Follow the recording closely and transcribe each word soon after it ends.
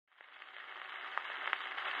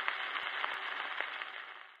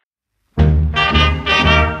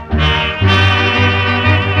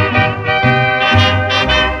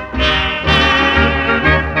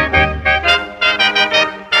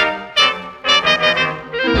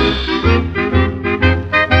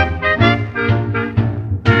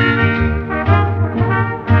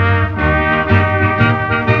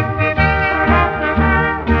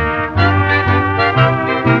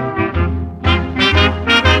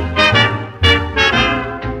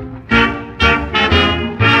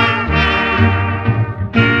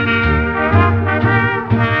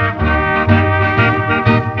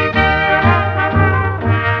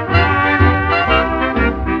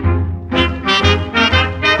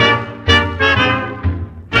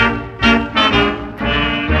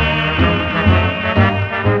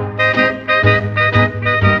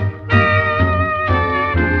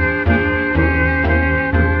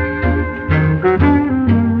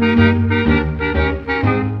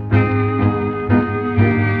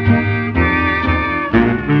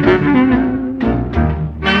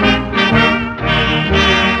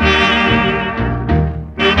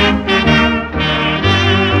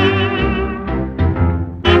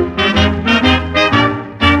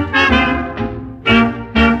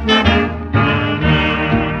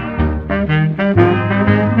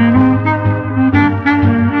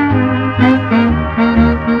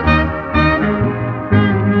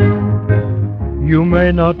You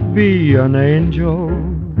may not be an angel,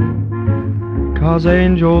 'cause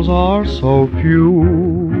angels are so few.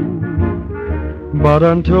 But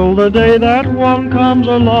until the day that one comes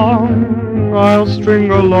along, I'll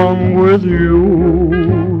string along with you.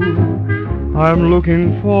 I'm looking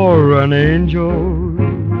for an angel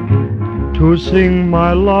to sing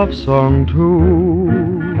my love song to.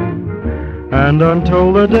 And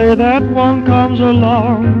until the day that one comes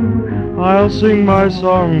along, I'll sing my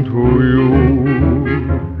song to you.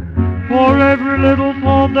 For every little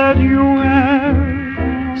thought that you have,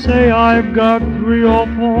 say I've got 3 or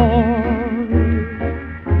 4.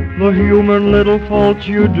 The human little faults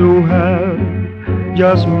you do have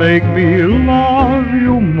just make me love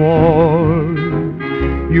you more.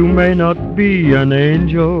 You may not be an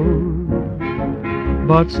angel,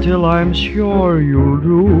 but still I'm sure you'll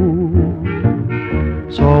do.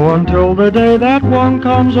 So until the day that one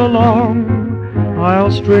comes along,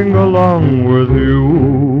 I'll string along with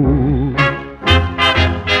you.